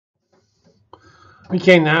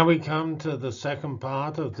Okay, now we come to the second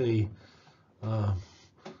part of the uh,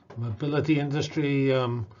 mobility industry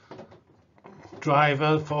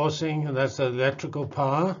driver forcing, and that's the electrical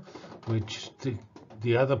power, which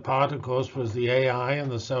the other part, of course, was the AI and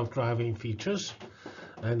the self-driving features.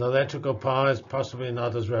 And electrical power is possibly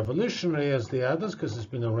not as revolutionary as the others because it's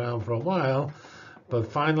been around for a while, but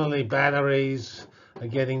finally batteries are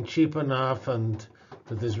getting cheap enough and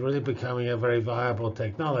that is really becoming a very viable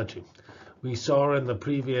technology. We saw in the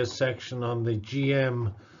previous section on the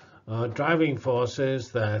GM driving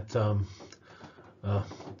forces that the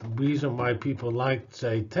reason why people liked,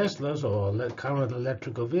 say, Teslas or current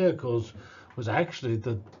electrical vehicles was actually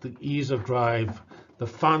the ease of drive, the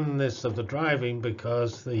funness of the driving,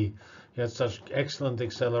 because you had such excellent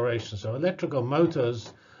acceleration. So electrical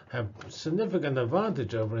motors have significant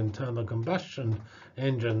advantage over internal combustion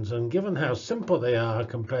engines, and given how simple they are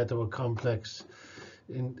compared to a complex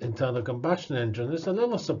internal combustion engine, it's a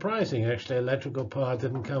little surprising actually electrical power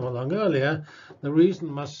didn't come along earlier. The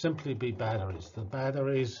reason must simply be batteries. The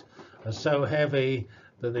batteries are so heavy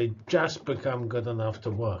that they just become good enough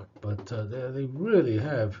to work, but they really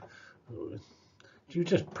have. You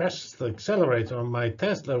just press the accelerator on my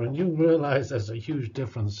Tesla and you realize there's a huge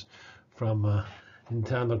difference from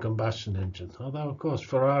internal combustion engine, although of course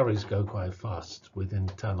Ferraris go quite fast with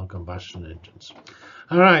internal combustion engines.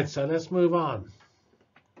 All right, so let's move on.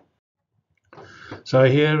 So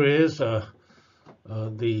here is the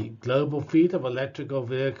global fleet of electrical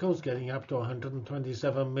vehicles getting up to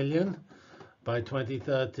 127 million by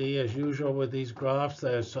 2030. As usual with these graphs,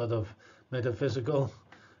 they're sort of metaphysical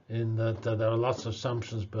in that there are lots of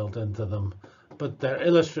assumptions built into them, but they're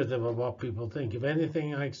illustrative of what people think. If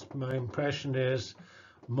anything, my impression is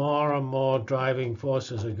more and more driving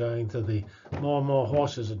forces are going to more and more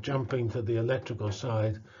horses are jumping to the electrical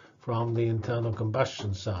side from the internal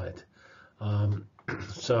combustion side. And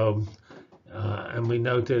we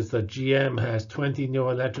notice that GM has 20 new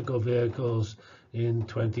electrical vehicles in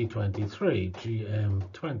 2023,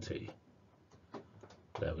 GM 20.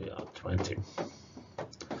 There we are, 20.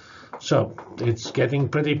 So it's getting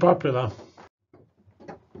pretty popular.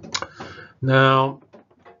 Now,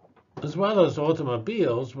 as well as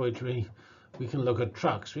automobiles, which we can look at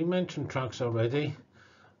trucks. We mentioned trucks already.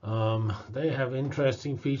 They have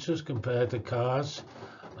interesting features compared to cars.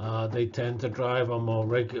 They tend to drive on more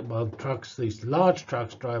regular trucks. These large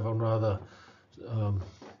trucks drive on rather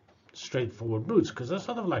straightforward routes because they're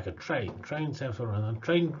sort of like a train. Trains have to run on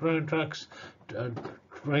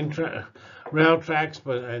rail tracks,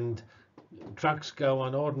 and trucks go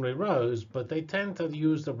on ordinary roads, but they tend to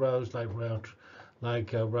use the roads like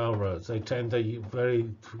railroads. They tend to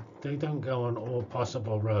they don't go on all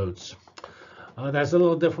possible roads. That's a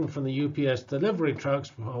little different from the UPS delivery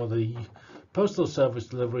trucks or the Postal Service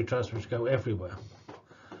delivery trucks, which go everywhere.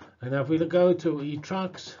 And if we go to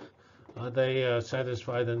e-trucks, they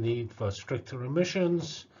satisfy the need for stricter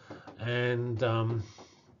emissions and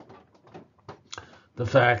the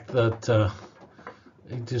fact that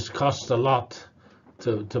it just costs a lot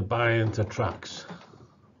to buy into trucks.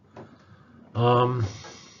 And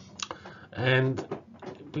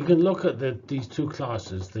we can look at these two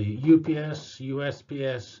classes, the UPS,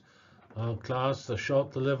 USPS class, the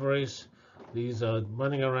short deliveries. These are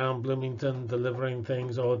running around Bloomington delivering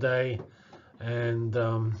things all day. And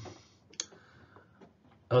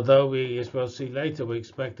although we, as we'll see later, we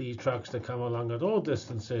expect the e-trucks to come along at all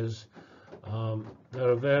distances, there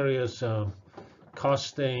are various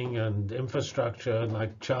costing and infrastructure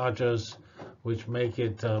like chargers which make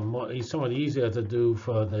it somewhat easier to do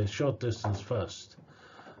for the short distance first.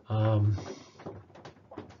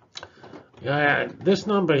 Yeah, this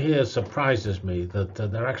number here surprises me that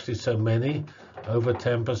there are actually so many, over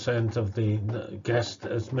 10% of the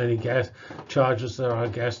as many gas chargers there are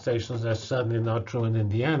gas stations. That's certainly not true in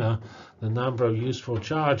Indiana. The number of useful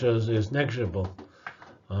chargers is negligible.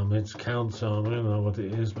 It counts on, I don't know what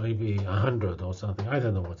it is, maybe 100 or something. I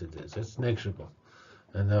don't know what it is. It's negligible.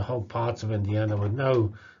 And there are whole parts of Indiana with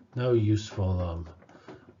no useful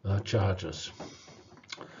chargers.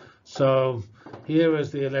 So here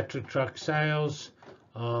is the electric truck sales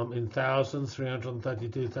in thousands,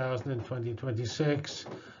 332,000 in 2026,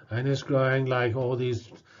 and it's growing like all these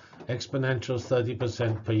exponentials,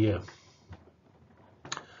 30% per year.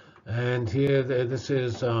 And here, this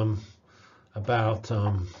is about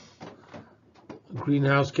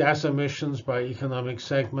greenhouse gas emissions by economic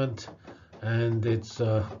segment, and its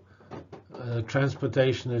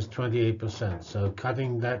transportation is 28%. So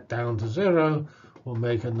cutting that down to zero will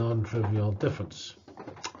make a non-trivial difference.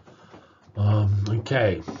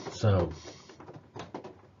 Okay, so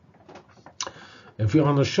If you're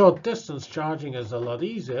on a short distance, charging is a lot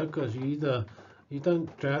easier because you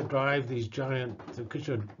don't drive these giant, because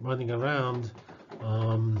you're running around,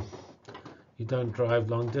 you don't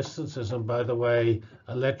drive long distances. And by the way,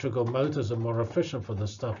 electrical motors are more efficient for the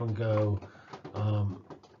stop and go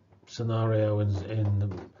scenario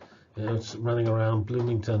it's running around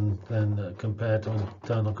Bloomington than compared to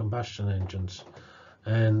internal combustion engines.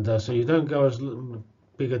 And so you don't go as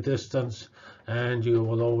big a distance, and you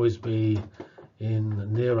will always be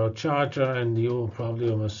near a charger, and you will probably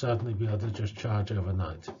almost certainly be able to just charge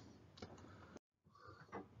overnight.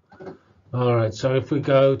 All right, so if we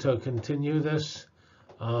go to continue this,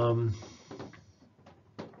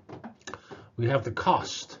 we have the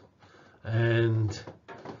cost, and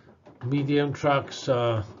medium trucks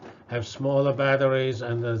have smaller batteries,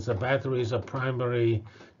 and as the batteries are primary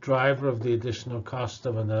driver of the additional cost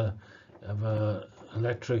of an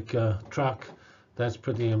electric truck, that's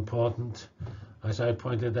pretty important. As I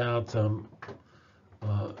pointed out,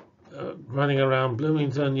 running around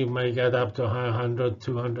Bloomington, you may get up to 100,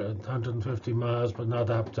 200, 150 miles, but not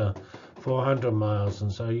up to 400 miles,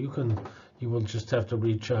 and so you will just have to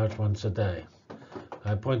recharge once a day.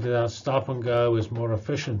 I pointed out stop and go is more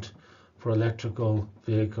efficient for electrical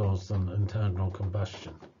vehicles than internal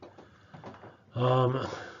combustion.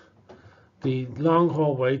 The long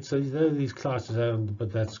haul weight, so there are these classes,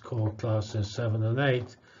 but that's called classes 7 and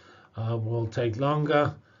 8, will take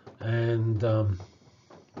longer, and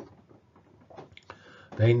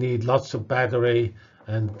they need lots of battery,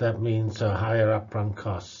 and that means higher upfront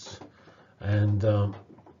costs. And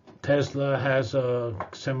Tesla has a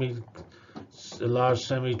large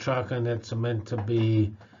semi truck, and it's meant to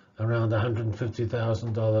be around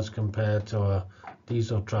 $150,000 compared to a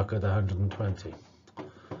diesel truck at $120,000.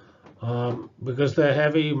 Because they're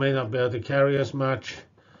heavy, you may not be able to carry as much,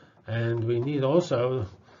 and we need also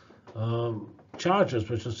chargers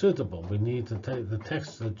which are suitable. We need to take the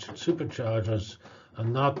superchargers are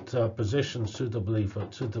not positioned suitably for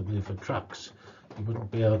trucks. You wouldn't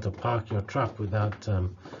be able to park your truck without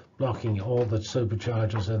blocking all the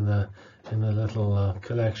superchargers in the little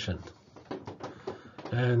collection.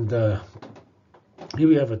 And here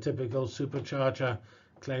we have a typical supercharger.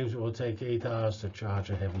 Claims it will take 8 hours to charge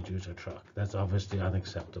a heavy-duty truck. That's obviously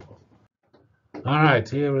unacceptable. All right,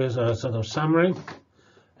 here is a sort of summary.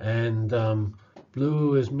 And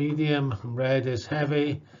blue is medium, red is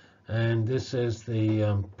heavy, and this is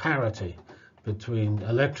the parity between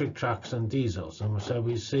electric trucks and diesels. And so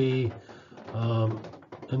we see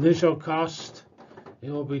initial cost, it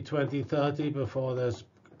will be 2030 before there's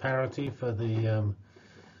parity for the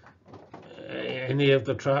any of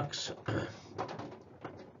the trucks.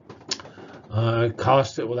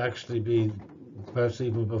 Cost, it will actually be perhaps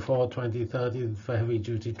even before 2030 for heavy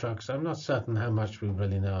duty trucks. I'm not certain how much we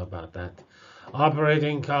really know about that.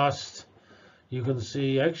 Operating cost, you can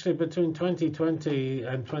see actually between 2020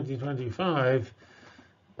 and 2025,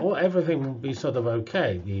 everything will be sort of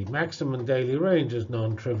okay. The maximum daily range is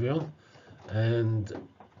non-trivial, and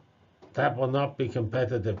that will not be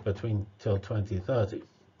competitive till 2030.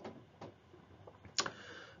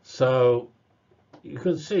 So you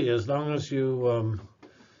can see, as long as you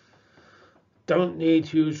don't need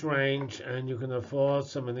huge range and you can afford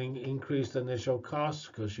some increased initial costs,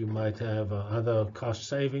 because you might have other cost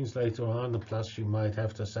savings later on, and plus you might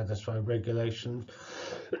have to satisfy regulations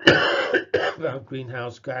about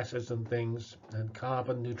greenhouse gases and things, and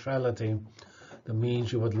carbon neutrality, that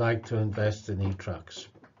means you would like to invest in e-trucks.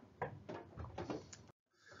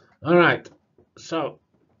 All right, so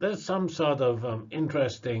there's some sort of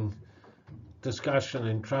interesting discussion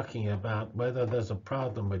in trucking about whether there's a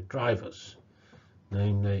problem with drivers.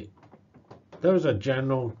 Namely, there was a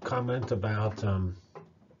general comment about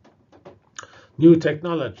new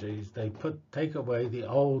technologies. They take away the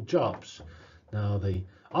old jobs. Now, the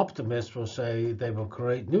optimists will say they will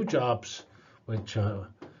create new jobs which are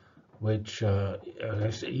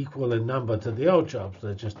equal in number to the old jobs.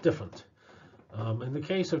 They're just different. In the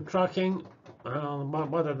case of trucking,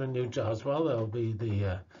 what are the new jobs? Well, there'll be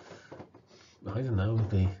the I don't know,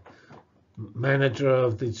 the manager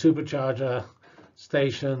of the supercharger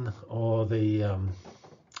station, or the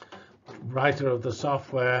writer of the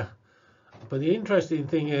software. But the interesting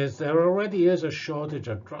thing is there already is a shortage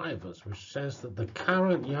of drivers, which says that the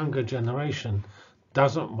current younger generation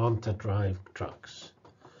doesn't want to drive trucks.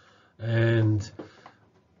 And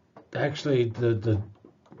actually the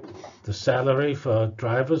salary for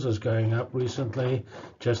drivers is going up recently,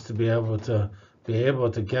 just to be able to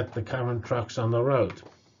get the current trucks on the road.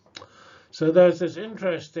 So there's this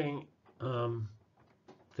interesting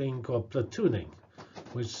thing called platooning,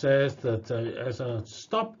 which says that as a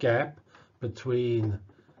stopgap, between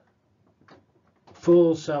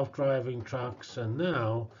full self-driving trucks, and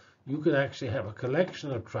now you could actually have a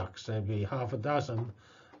collection of trucks, maybe half a dozen,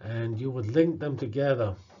 and you would link them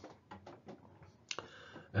together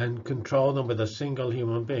and control them with a single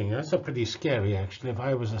human being. That's a pretty scary, actually. If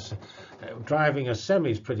I was driving a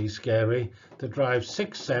semi is pretty scary. To drive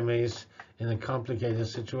 6 semis in a complicated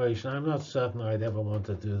situation, I'm not certain I'd ever want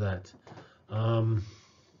to do that.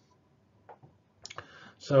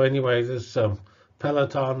 So anyway, this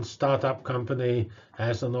Peloton startup company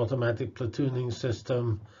has an automatic platooning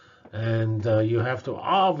system, and you have to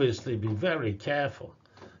obviously be very careful.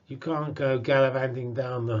 You can't go gallivanting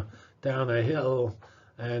down a hill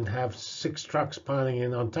and have 6 trucks piling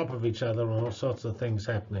in on top of each other and all sorts of things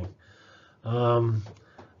happening. And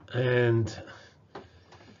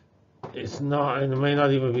it's not, and it may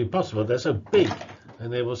not even be possible. They're so big,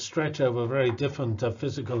 and they will stretch over very different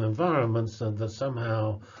physical environments, and that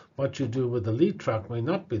somehow what you do with the lead truck may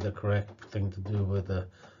not be the correct thing to do with the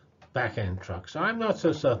back-end truck. So I'm not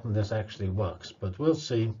so certain this actually works, but we'll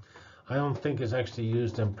see. I don't think it's actually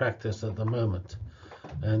used in practice at the moment.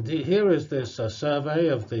 And here is this survey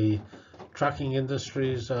of the trucking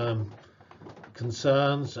industry's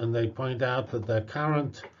concerns, and they point out that the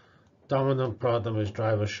current dominant problem is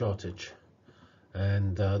driver shortage.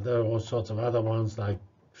 And there are all sorts of other ones like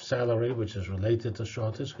salary, which is related to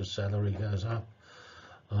shortage because salary goes up.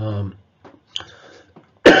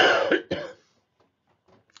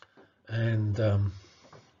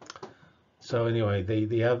 So anyway,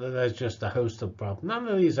 the other, there's just a host of problems. None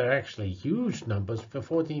of these are actually huge numbers. For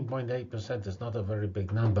 14.8% is not a very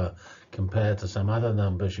big number compared to some other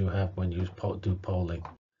numbers you have when you do polling.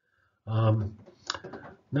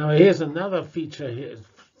 Now here's another feature here,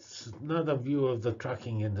 another view of the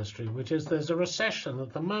trucking industry, which is there's a recession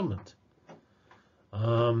at the moment.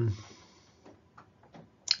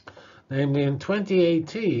 Namely, in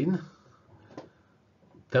 2018,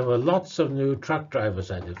 there were lots of new truck drivers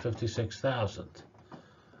added, 56,000.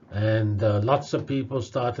 And lots of people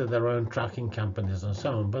started their own trucking companies and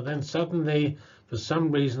so on. But then suddenly, for some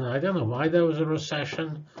reason, I don't know why there was a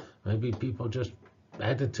recession. Maybe people just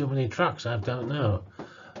added too many trucks, I don't know.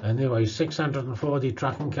 Anyway, 640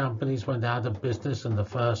 trucking companies went out of business in the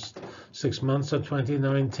first 6 months of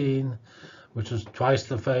 2019, which was twice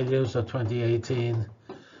the failures of 2018.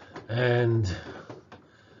 And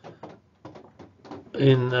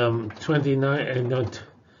in the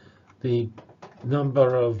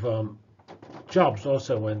number of jobs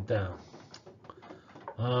also went down.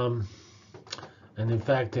 And in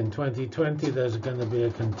fact, in 2020, there's going to be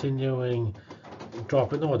a continuing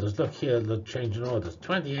drop in orders. Look here, the change in orders.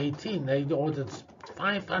 2018, they ordered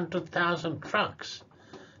 500,000 trucks.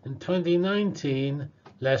 In 2019,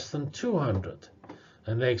 less than 200.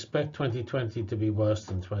 And they expect 2020 to be worse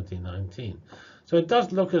than 2019. So it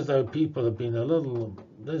does look as though people have been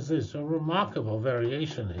there's a remarkable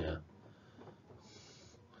variation here.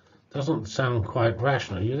 Doesn't sound quite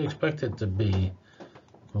rational. You'd expect it to be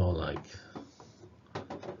more like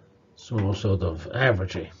small sort of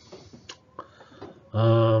averagey.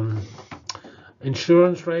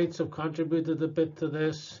 Insurance rates have contributed a bit to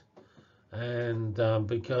this, and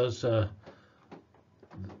because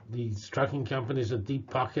these trucking companies are deep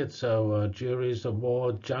pockets, so juries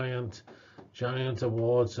award giant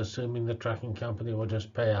awards, assuming the trucking company will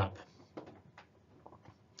just pay up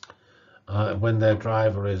when their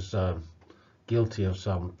driver is guilty of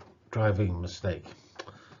some driving mistake.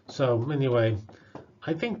 So anyway,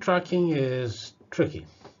 I think trucking is tricky.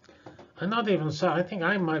 And not even so, I think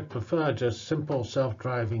I might prefer just simple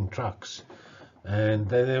self-driving trucks. And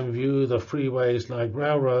then view the freeways like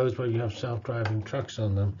railroads where you have self-driving trucks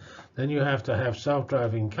on them. Then you have to have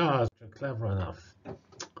self-driving cars which are clever enough.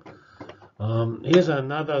 Here's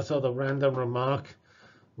another sort of random remark,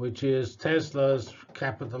 which is Tesla's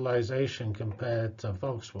capitalization compared to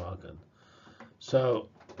Volkswagen. So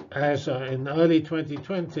as in early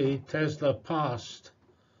 2020, Tesla passed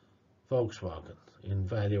Volkswagen in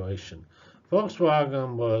valuation.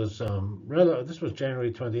 Volkswagen was, this was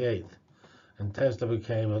January 28th, and Tesla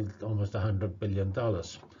became almost $100 billion.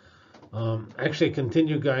 Actually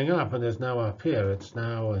continued going up and is now up here. It's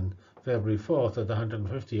now in February 4th at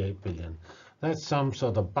 158 billion. That's some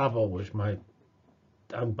sort of bubble which might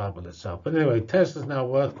unbubble itself. But anyway, Tesla's now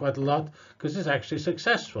worth quite a lot because it's actually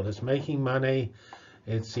successful. It's making money.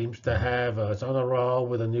 It seems to have, it's on a roll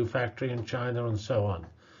with a new factory in China and so on.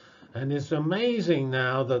 And it's amazing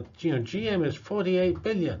now that, GM is 48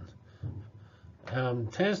 billion.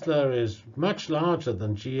 Tesla is much larger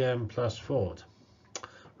than GM plus Ford.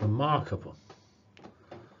 Remarkable.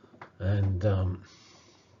 And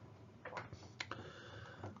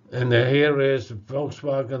And here is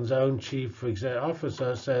Volkswagen's own chief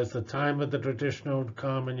officer says the time of the traditional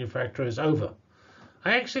car manufacturer is over.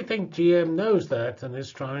 I actually think GM knows that and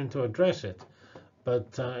is trying to address it.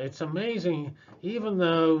 But it's amazing, even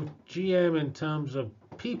though GM in terms of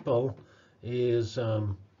people is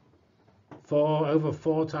over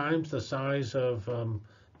 4 times the size of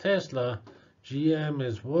Tesla, GM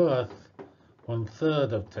is worth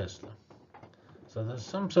 1/3 of Tesla. So there's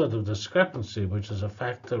some sort of discrepancy, which is a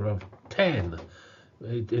factor of 10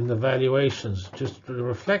 in the valuations, just to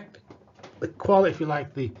reflect the quality, if you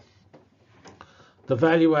like, the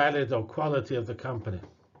value added or quality of the company.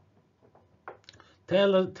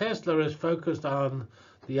 Tesla is focused on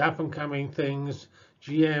the up-and-coming things.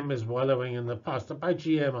 GM is wallowing in the past. And by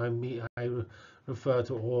GM, I refer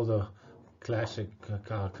to all the classic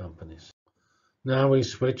car companies. Now we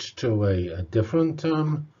switch to a different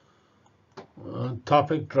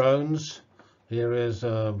topic, drones. Here is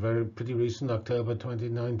a pretty recent October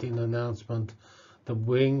 2019 announcement. The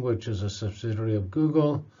Wing, which is a subsidiary of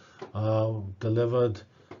Google, delivered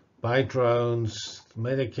by drones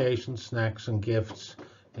medication, snacks, and gifts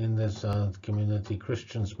in this community,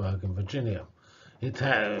 Christiansburg in Virginia. It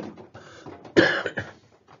had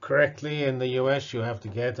correctly in the US, you have to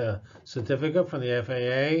get a certificate from the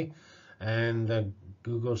FAA, and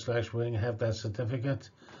Google/Wing have that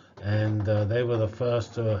certificate, and they were the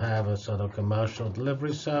first to have a sort of commercial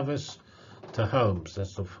delivery service to homes.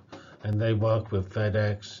 And they work with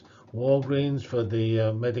FedEx, Walgreens for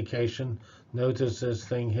the medication. Notice this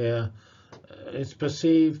thing here. It's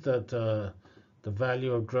perceived that the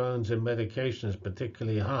value of drones in medication is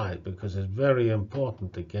particularly high because it's very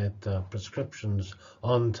important to get prescriptions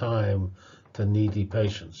on time to needy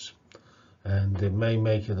patients. And it may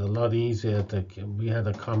make it a lot easier we had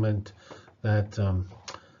a comment that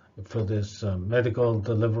for this medical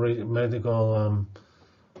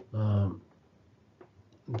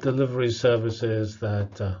delivery services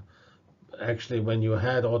that actually when you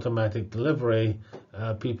had automatic delivery,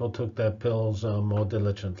 people took their pills more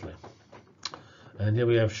diligently. And here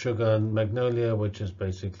we have Sugar and Magnolia, which is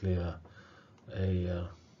basically a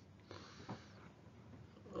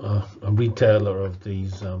retailer of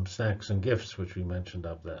these snacks and gifts, which we mentioned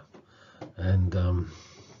up there. And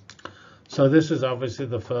so this is obviously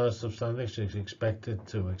the first of something which is expected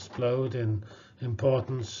to explode in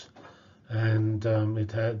importance. And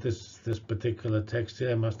it had this particular text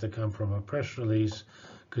here must have come from a press release,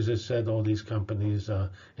 because it said all these companies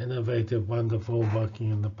are innovative, wonderful,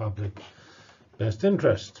 working in the public best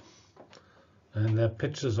interest. And there are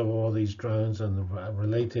pictures of all these drones and the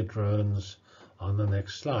related drones on the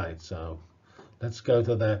next slide. So let's go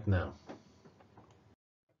to that now.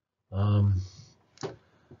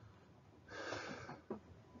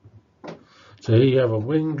 So here you have a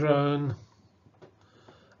Wing drone,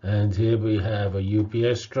 and here we have a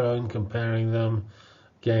UPS drone, comparing them.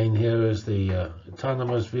 Again, here is the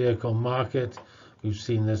autonomous vehicle market. We've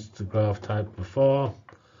seen this graph type before,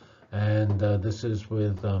 and this is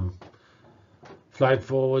with Flight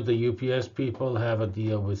Forward. The UPS people have a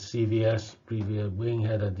deal with CVS. Previous Wing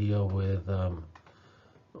had a deal with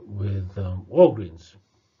Walgreens.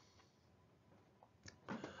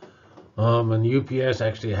 And UPS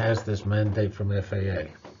actually has this mandate from FAA.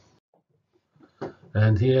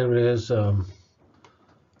 And here is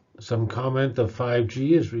some comment that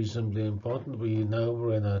 5G is reasonably important. We know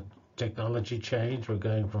we're in a technology change. We're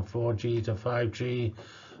going from 4G to 5G,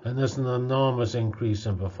 and there's an enormous increase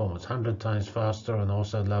in performance, 100 times faster and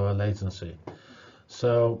also lower latency.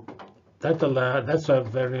 So that's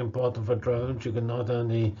very important for drones. You can not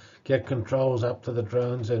only get controls up to the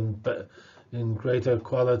drones in greater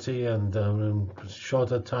quality and in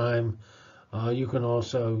shorter time, you can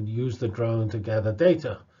also use the drone to gather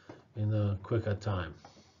data in a quicker time.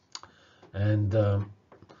 And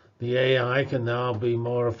the AI can now be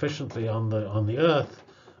more efficiently on the Earth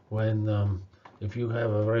when if you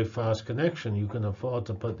have a very fast connection, you can afford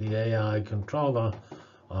to put the AI controller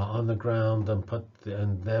on the ground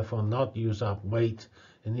and therefore not use up weight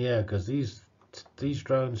in the air, because these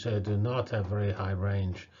drones here do not have very high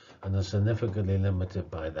range and are significantly limited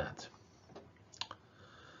by that.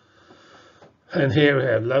 And here we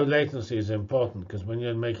have low latency is important, because when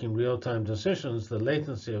you're making real-time decisions, the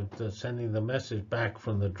latency of sending the message back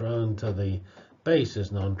from the drone to the base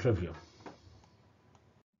is non-trivial.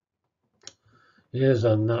 Here's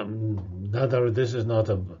another. This is not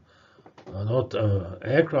an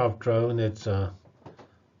aircraft drone. It's a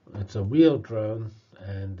wheel drone,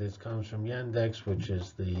 and this comes from Yandex, which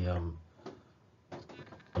is the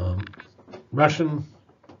Russian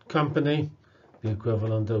company, the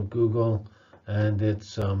equivalent of Google. And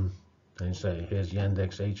it's And say, here's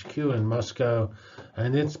Yandex HQ in Moscow,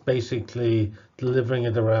 and it's basically delivering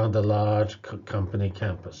it around a large company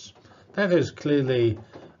campus. That is clearly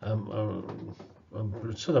a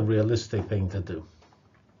sort of realistic thing to do,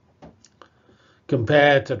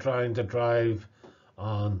 compared to trying to drive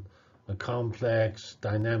on a complex,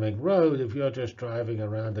 dynamic road. If you're just driving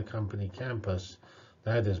around a company campus,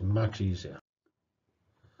 that is much easier.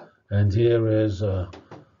 And here is an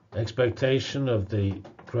expectation of the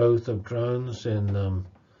growth of drones in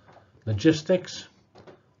logistics.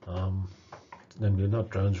 Namely, not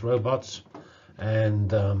drones, robots.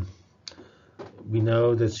 And we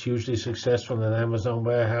know that's hugely successful in Amazon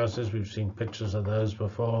warehouses. We've seen pictures of those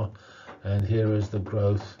before. And here is the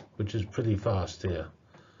growth, which is pretty fast here,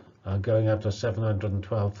 going up to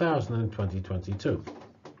 712,000 in 2022.